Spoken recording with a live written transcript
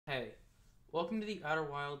Welcome to the Outer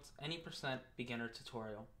Wilds Any% beginner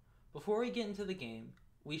tutorial. Before we get into the game,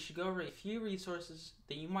 we should go over a few resources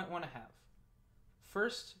that you might want to have.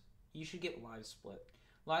 First, you should get LiveSplit.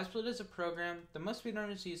 LiveSplit is a program that most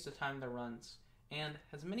speedrunners use to time their runs, and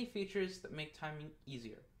has many features that make timing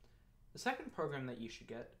easier. The second program that you should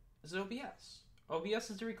get is OBS. OBS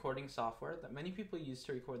is a recording software that many people use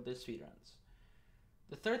to record their speedruns.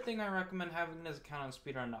 The third thing I recommend having is an account on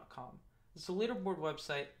speedrun.com. It's a leaderboard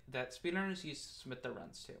website that speedrunners use to submit their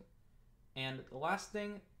runs to. And the last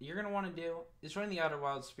thing you're going to want to do is join the Outer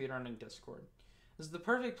Wilds speedrunning Discord. This is the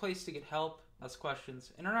perfect place to get help, ask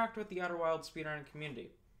questions, interact with the Outer Wilds speedrunning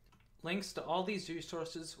community. Links to all these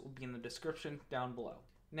resources will be in the description down below.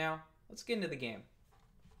 Now, let's get into the game.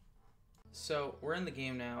 So, we're in the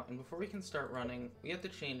game now, and before we can start running, we have to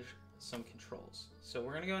change some controls. So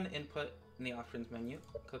we're going to go into Input in the Options menu,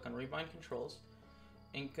 click on Rebind Controls,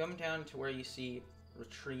 and come down to where you see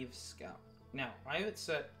Retrieve Scout. Now, I have it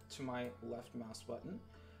set to my left mouse button,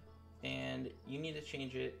 and you need to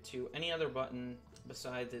change it to any other button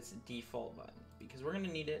besides its default button, because we're going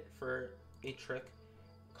to need it for a trick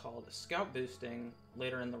called Scout Boosting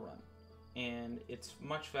later in the run. And it's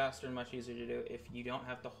much faster and much easier to do if you don't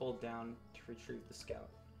have to hold down to retrieve the Scout.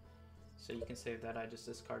 So you can save that, I just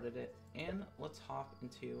discarded it, and let's hop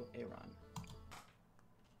into a run.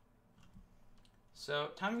 So,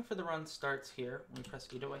 timing for the run starts here when we press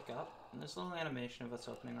E to wake up, and there's a little animation of us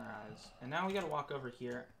opening our eyes. And now we gotta walk over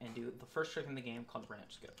here and do the first trick in the game called Branch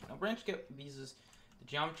Skip. Now, Branch Skip uses the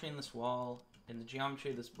geometry in this wall and the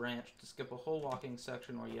geometry of this branch to skip a whole walking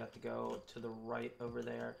section where you have to go to the right over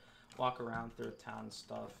there, walk around through a town and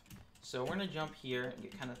stuff. So we're gonna jump here and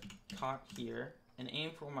get kind of caught here, and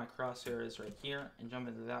aim for where my crosshair is right here, and jump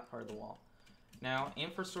into that part of the wall. Now,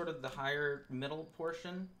 aim for sort of the higher middle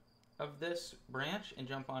portion of this branch and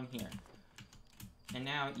jump on here. And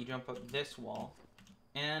now you jump up this wall.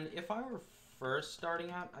 And if I were first starting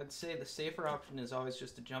out, I'd say the safer option is always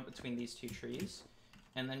just to jump between these two trees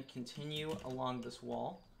and then continue along this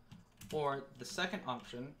wall. Or the second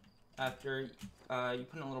option, after you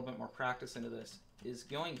put in a little bit more practice into this, is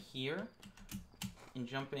going here and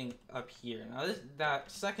jumping up here. Now that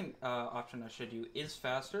second option I showed you is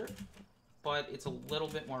faster, but it's a little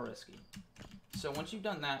bit more risky. So once you've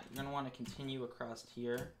done that, you're going to want to continue across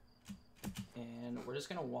here, and we're just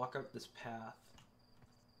going to walk up this path.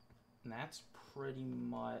 And that's pretty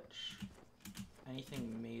much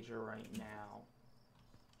anything major right now.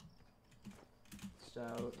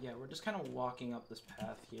 So yeah, we're just kind of walking up this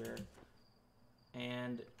path here,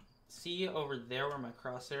 and see over there where my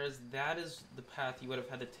crosshair is, that is the path you would have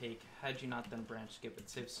had to take had you not done Branch Skip. It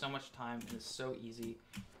saves so much time and is so easy.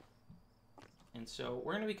 And so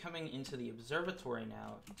we're going to be coming into the observatory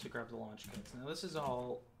now to grab the launch codes. Now this is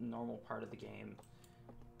all normal part of the game.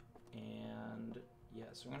 And yeah,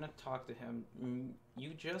 so I'm going to talk to him.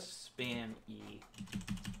 You just spam E.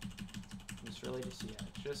 It's really just, yeah,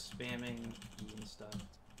 just spamming E and stuff.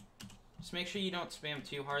 Just make sure you don't spam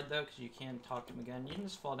too hard though, because you can talk to him again. You can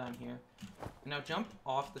just fall down here. Now jump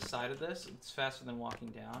off the side of this. It's faster than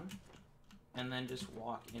walking down. And then just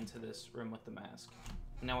walk into this room with the mask.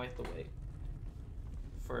 Now we have to wait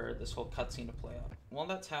for this whole cutscene to play out. While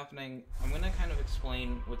that's happening, I'm going to kind of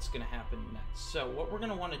explain what's going to happen next. So what we're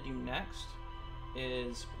going to want to do next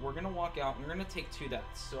is we're going to walk out and we're going to take 2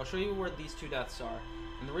 deaths. So I'll show you where these 2 deaths are.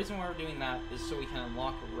 And the reason why we're doing that is so we can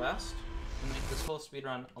unlock a rest and make this whole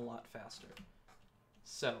speedrun a lot faster.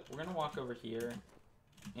 So we're going to walk over here,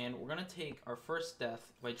 and we're going to take our first death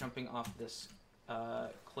by jumping off this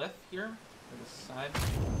cliff here, or this side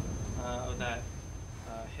of that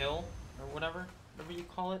hill, or whatever you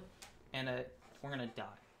call it, and we're going to die.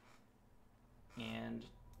 And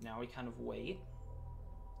now we kind of wait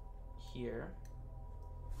here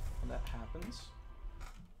when that happens.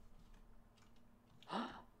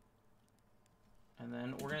 And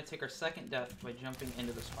then we're going to take our second death by jumping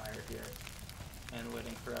into this fire here and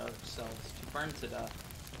waiting for ourselves to burn to death.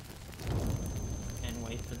 And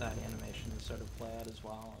wait for that animation to sort of play out as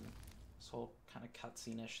well, and this whole kind of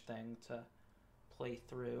cutscene-ish thing to play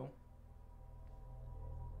through.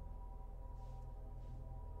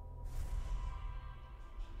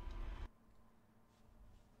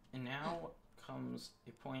 And now comes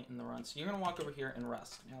a point in the run. So you're going to walk over here and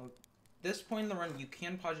rest. Now, this point in the run, you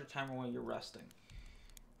can pause your timer while you're resting.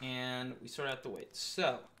 And we sort of have to wait.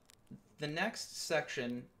 So, the next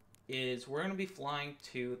section is we're going to be flying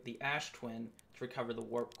to the Ash Twin to recover the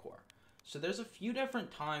Warp Core. So there's a few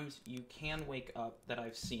different times you can wake up that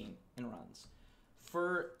I've seen in runs.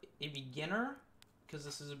 For a beginner, because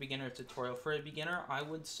this is a beginner tutorial, for a beginner I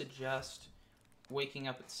would suggest waking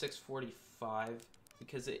up at 6:45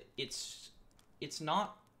 because it's it's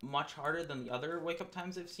not much harder than the other wake up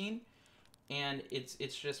times I've seen, and it's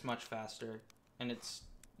just much faster, and it's,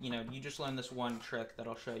 you know, you just learn this one trick that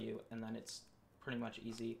I'll show you, and then it's pretty much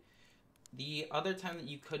easy. The other time that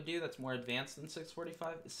you could do that's more advanced than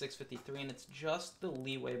 6:45 is 6:53, and it's just the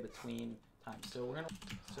leeway between times.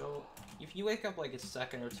 So if you wake up like a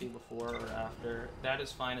second or two before or after, that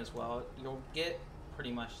is fine as well. You'll get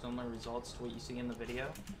pretty much similar results to what you see in the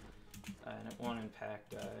video, and it won't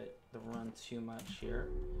impact the run too much here.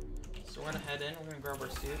 So we're gonna head in, we're gonna grab our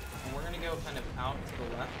suit, and we're gonna go kind of out to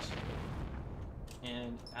the left,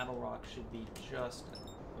 and Attlerock should be just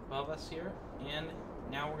above us here. And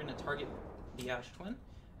now we're gonna target the Ash Twin,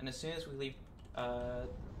 and as soon as we leave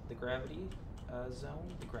the gravity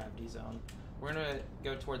zone, we're gonna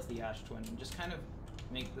go towards the Ash Twin and just kind of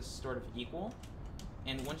make this sort of equal.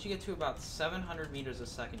 And once you get to about 700 meters a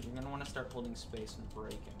second, you're gonna want to start holding space and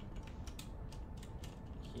braking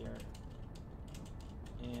here.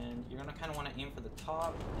 And you're gonna kind of want to aim for the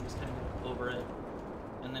top and just kind of go over it.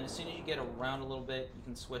 And then as soon as you get around a little bit, you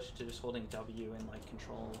can switch to just holding W and like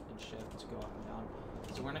control and shift to go up and down.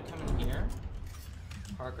 So we're gonna come in here,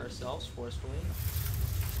 park ourselves forcefully.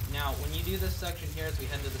 Now, when you do this section here, as we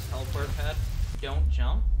head into this teleport pad, don't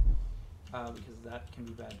jump, because that can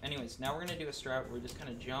be bad. Anyways, now we're gonna do a strat where we just kind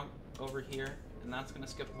of jump over here, and that's gonna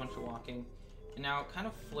skip a bunch of walking. And now kind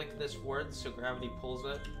of flick this forward so gravity pulls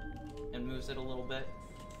it and moves it a little bit,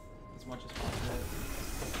 as much as possible.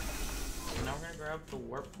 So now we're gonna grab the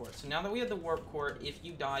warp core. So now that we have the warp core, if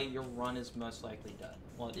you die, your run is most likely done.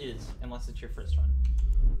 Well, it is, unless it's your first run.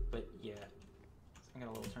 But yeah, I got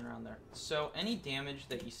a little turnaround there. So any damage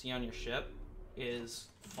that you see on your ship is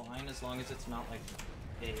fine as long as it's not like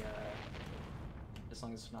a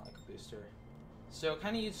booster. So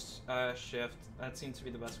kind of use shift. That seems to be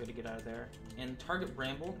the best way to get out of there. And target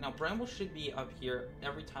Bramble. Now Bramble should be up here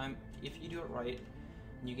every time if you do it right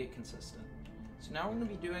and you get consistent. So now we're going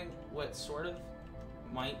to be doing what sort of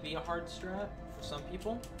might be a hard strat for some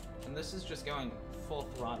people, and this is just going full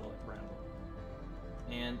throttle at Bramble.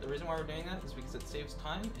 And the reason why we're doing that is because it saves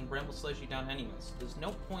time, and Bramble slows you down anyways. There's no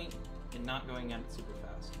point in not going at it super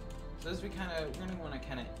fast. So as we're going to want to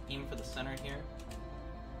kind of aim for the center here.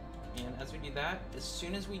 And as we do that, as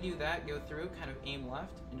soon as we do that, go through, kind of aim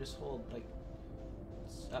left, and just hold like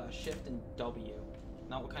shift and W.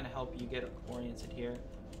 And that will kind of help you get oriented here.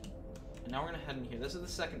 And now we're gonna head in here. This is the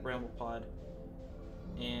second Bramble pod.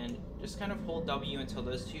 And just kind of hold W until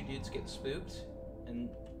those two dudes get spooked and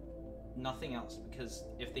nothing else. Because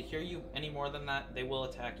if they hear you any more than that, they will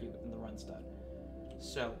attack you and the run's done.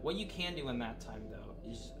 So what you can do in that time though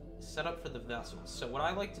is set up for the vessels. So what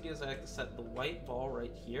I like to do is I like to set the white ball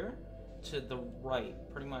right here to the right,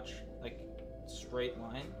 pretty much like straight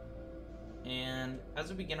line. And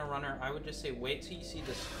as a beginner runner, I would just say wait till you see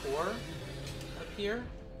this core up here,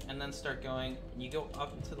 and then start going, and you go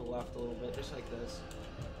up and to the left a little bit, just like this,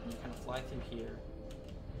 and you kind of fly through here,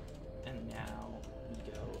 and now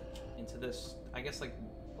you go into this, I guess like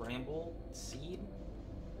Bramble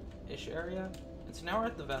seed-ish area. And so now we're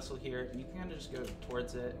at the vessel here, and you can kind of just go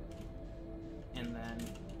towards it, and then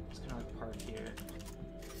just kind of like park here.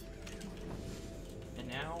 And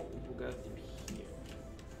now we'll go through here.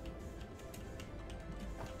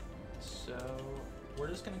 So we're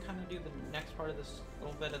just going to kind of do the next part of this,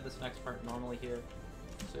 little bit of this next part normally here.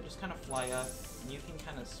 So just kind of fly up, and you can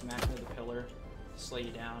kind of smack into the pillar to slow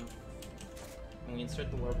you down. And we insert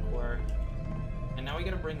the warp core. And now we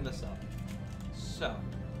got to bring this up. So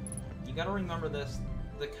you got to remember this.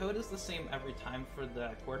 The code is the same every time for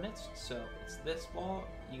the coordinates. So it's this ball,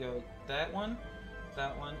 you go that one,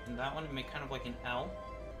 and that one, and make kind of like an L.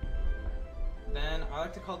 Then I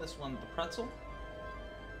like to call this one the pretzel.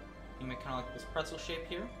 You make kind of like this pretzel shape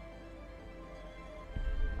here.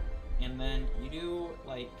 And then you do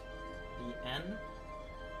like the N.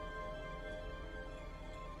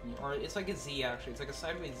 Or it's like a Z actually, it's like a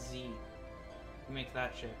sideways Z. You make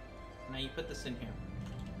that shape. Now you put this in here.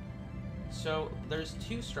 So there's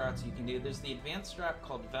two strats you can do. There's the advanced strat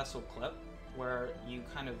called Vessel Clip, where you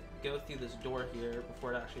kind of go through this door here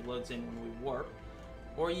before it actually loads in when we warp.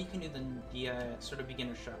 Or you can do the sort of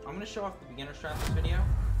beginner strat. I'm going to show off the beginner strat in this video,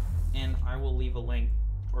 and I will leave a link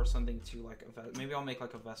or something to like maybe I'll make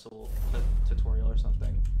like a vessel clip tutorial or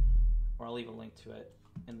something, or I'll leave a link to it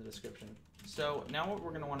in the description. So now what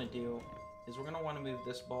we're going to want to do is we're going to want to move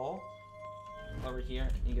this ball over here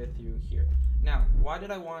and go through here. Now, why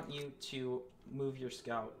did I want you to move your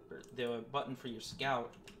scout, or the button for your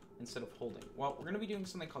scout, instead of holding? Well, we're going to be doing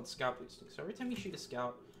something called scout boosting. So every time you shoot a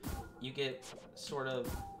scout, you get sort of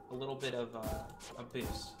a little bit of a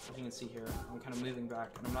boost. As you can see here, I'm kind of moving back,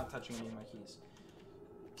 and I'm not touching any of my keys.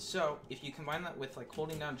 So if you combine that with like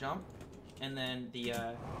holding down jump, and then the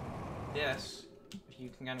this, if you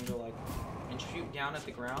can kind of go like and shoot down at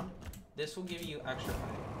the ground, this will give you extra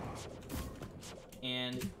height.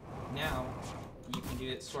 And now you can do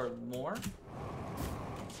it sort of more.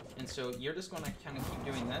 And so you're just going to kind of keep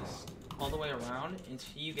doing this all the way around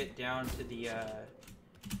until you get down to the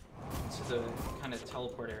kind of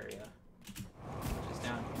teleport area, which is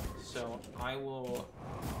down here. So I will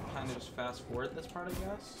kind of just fast forward this part, I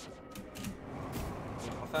guess.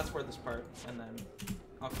 Yeah, I'll fast forward this part, and then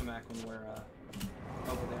I'll come back when we're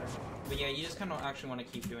over there. But yeah, you just kind of actually want to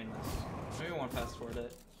keep doing this. Maybe I won't fast forward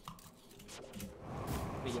it.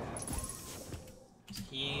 But yeah, just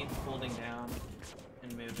keep holding down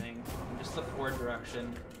and moving in just the forward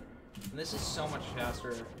direction. And this is so much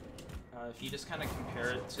faster if you just kind of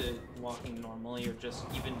compare it to walking normally, or just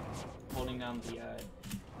even holding down the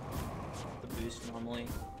boost normally.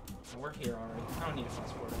 And we're here already. I don't need to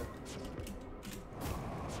fast forward it.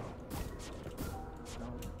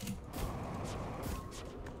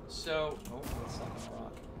 So, oh, that's not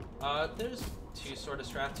gonna rock. There's two sort of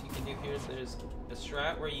strats you can do here. There's a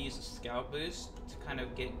strat where you use a scout boost to kind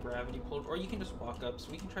of get gravity pulled, or you can just walk up.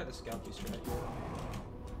 So we can try the scout boost strat here.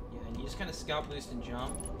 Yeah, and you just kind of scout boost and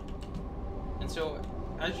jump. And so,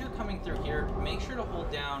 as you're coming through here, make sure to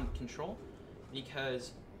hold down control,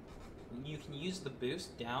 because you can use the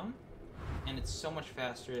boost down, and it's so much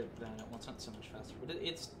faster than, well, it's not so much faster, but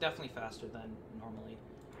it's definitely faster than normally.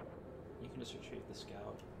 You can just retrieve the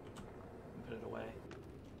scout and put it away.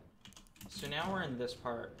 So now we're in this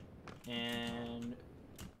part, and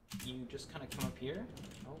you just kind of come up here.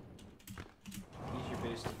 Oh, use your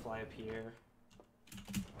boost to fly up here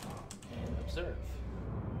and observe.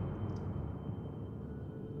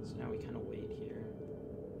 So now we kind of wait here.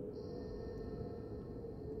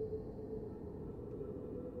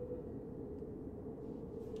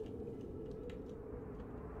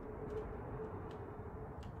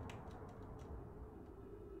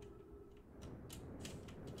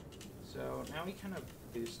 So now we kind of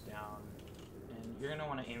boost down, and you're gonna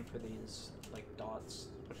want to aim for these like dots,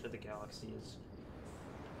 which are the galaxies.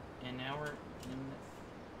 And now we're in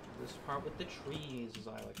this part with the trees, as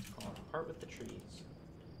I like to call it, the part with the trees.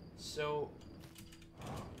 So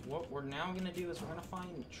what we're now gonna do is we're gonna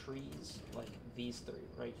find trees like these three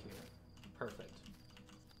right here. Perfect.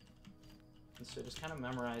 And so just kind of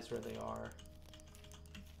memorize where they are.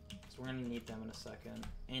 So we're gonna need them in a second.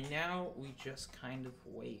 And now we just kind of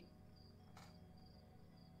wait.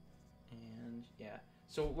 And yeah,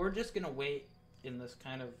 so we're just gonna wait in this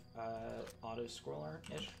kind of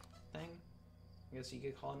auto-scroller-ish thing. I guess you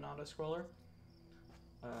could call it an auto-scroller.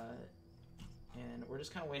 And we're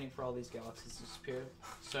just kind of waiting for all these galaxies to disappear.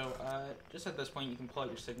 So just at this point, you can pull out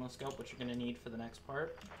your signal scope, which you're gonna need for the next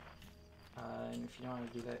part. And if you don't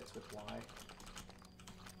want to do that, it's with Y.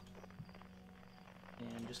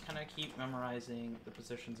 And just kind of keep memorizing the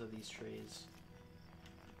positions of these trees.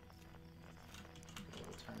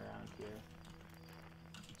 We'll turn around here.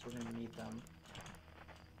 So we're going to need them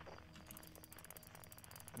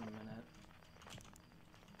in a minute.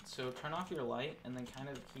 So turn off your light and then kind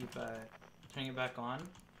of keep turning it back on.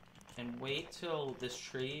 And wait till this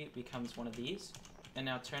tree becomes one of these. And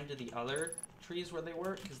now turn to the other trees where they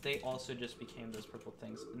were, because they also just became those purple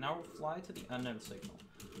things. And now we'll fly to the unknown signal.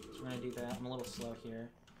 So we're going to do that. I'm a little slow here.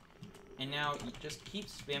 And now you just keep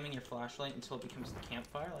spamming your flashlight until it becomes the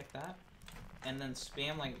campfire like that. And then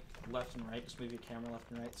spam like left and right. Just move your camera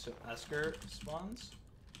left and right. So Esker spawns.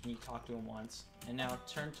 And you talk to him once. And now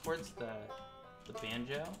turn towards the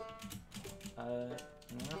banjo. And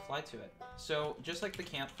we're going to fly to it. So just like the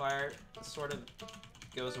campfire, it sort of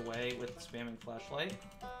goes away with spamming flashlight.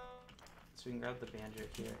 So we can grab the banjo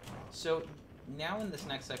here. So now in this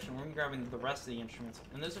next section, we're going to be grabbing the rest of the instruments.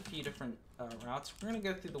 And there's a few different routes. We're going to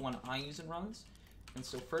go through the one I use in runs. And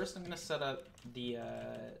so first I'm going to set up the,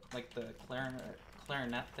 like the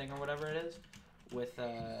clarinet thing or whatever it is with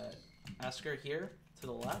Esker here to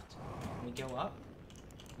the left. And we go up.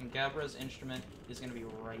 And Gabra's instrument is going to be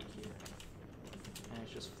right here. And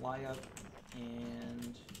it's just fly up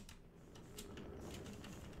and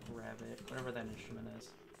grab it, whatever that instrument is.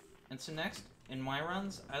 And so next, in my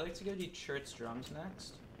runs, I like to go do Chert's drums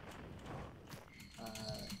next.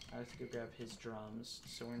 I like to go grab his drums.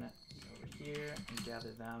 So we're gonna go over here and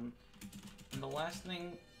gather them. And the last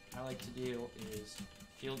thing I like to do is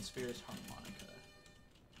Field Spear's harmonica.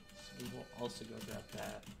 So we will also go grab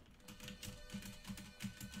that.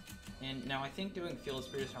 And now I think doing Field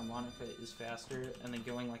Spear's harmonica is faster and then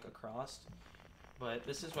going like across. But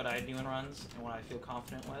this is what I do in runs and what I feel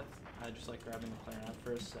confident with. I just like grabbing the clarinet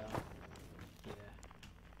first, so yeah.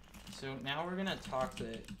 So now we're gonna talk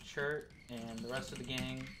to Chert and the rest of the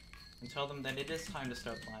gang and tell them that it is time to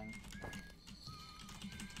start flying.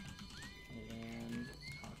 And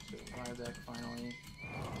talk to Ryback finally.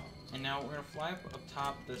 And now we're gonna fly up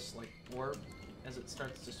top this like warp as it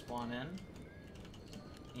starts to spawn in.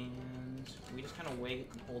 And we just kind of wait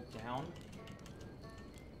and hold down.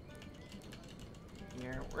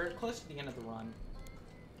 Here, we're close to the end of the run.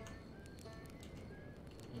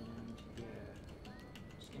 And yeah,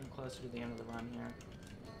 just getting closer to the end of the run here.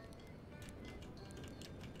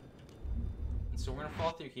 And so we're gonna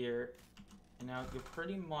fall through here. And now you're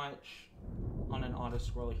pretty much on an auto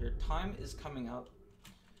scroll here. Time is coming up.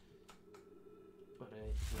 But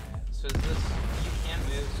yeah, so this, you can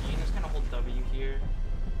move, so you can just kind of hold W here.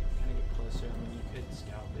 Kind of get closer. I mean, you could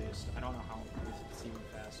scout boost. I don't know how it's even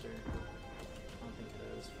faster. I don't think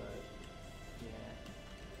it is, but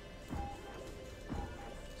yeah.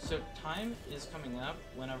 So time is coming up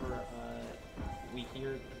whenever we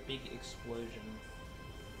hear a big explosion.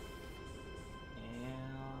 And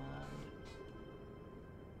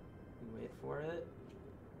we wait for it.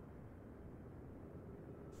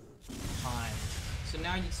 Time. So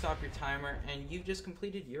now you stop your timer, and you've just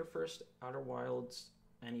completed your first Outer Wilds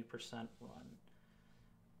any percent run.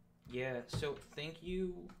 Yeah, so thank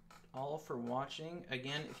you all for watching.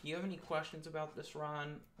 Again, if you have any questions about this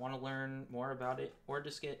run, want to learn more about it, or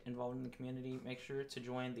just get involved in the community, make sure to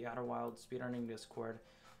join the Outer Wilds Speedrunning Discord.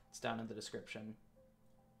 It's down in the description.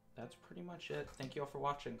 That's pretty much it. Thank you all for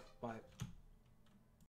watching. Bye.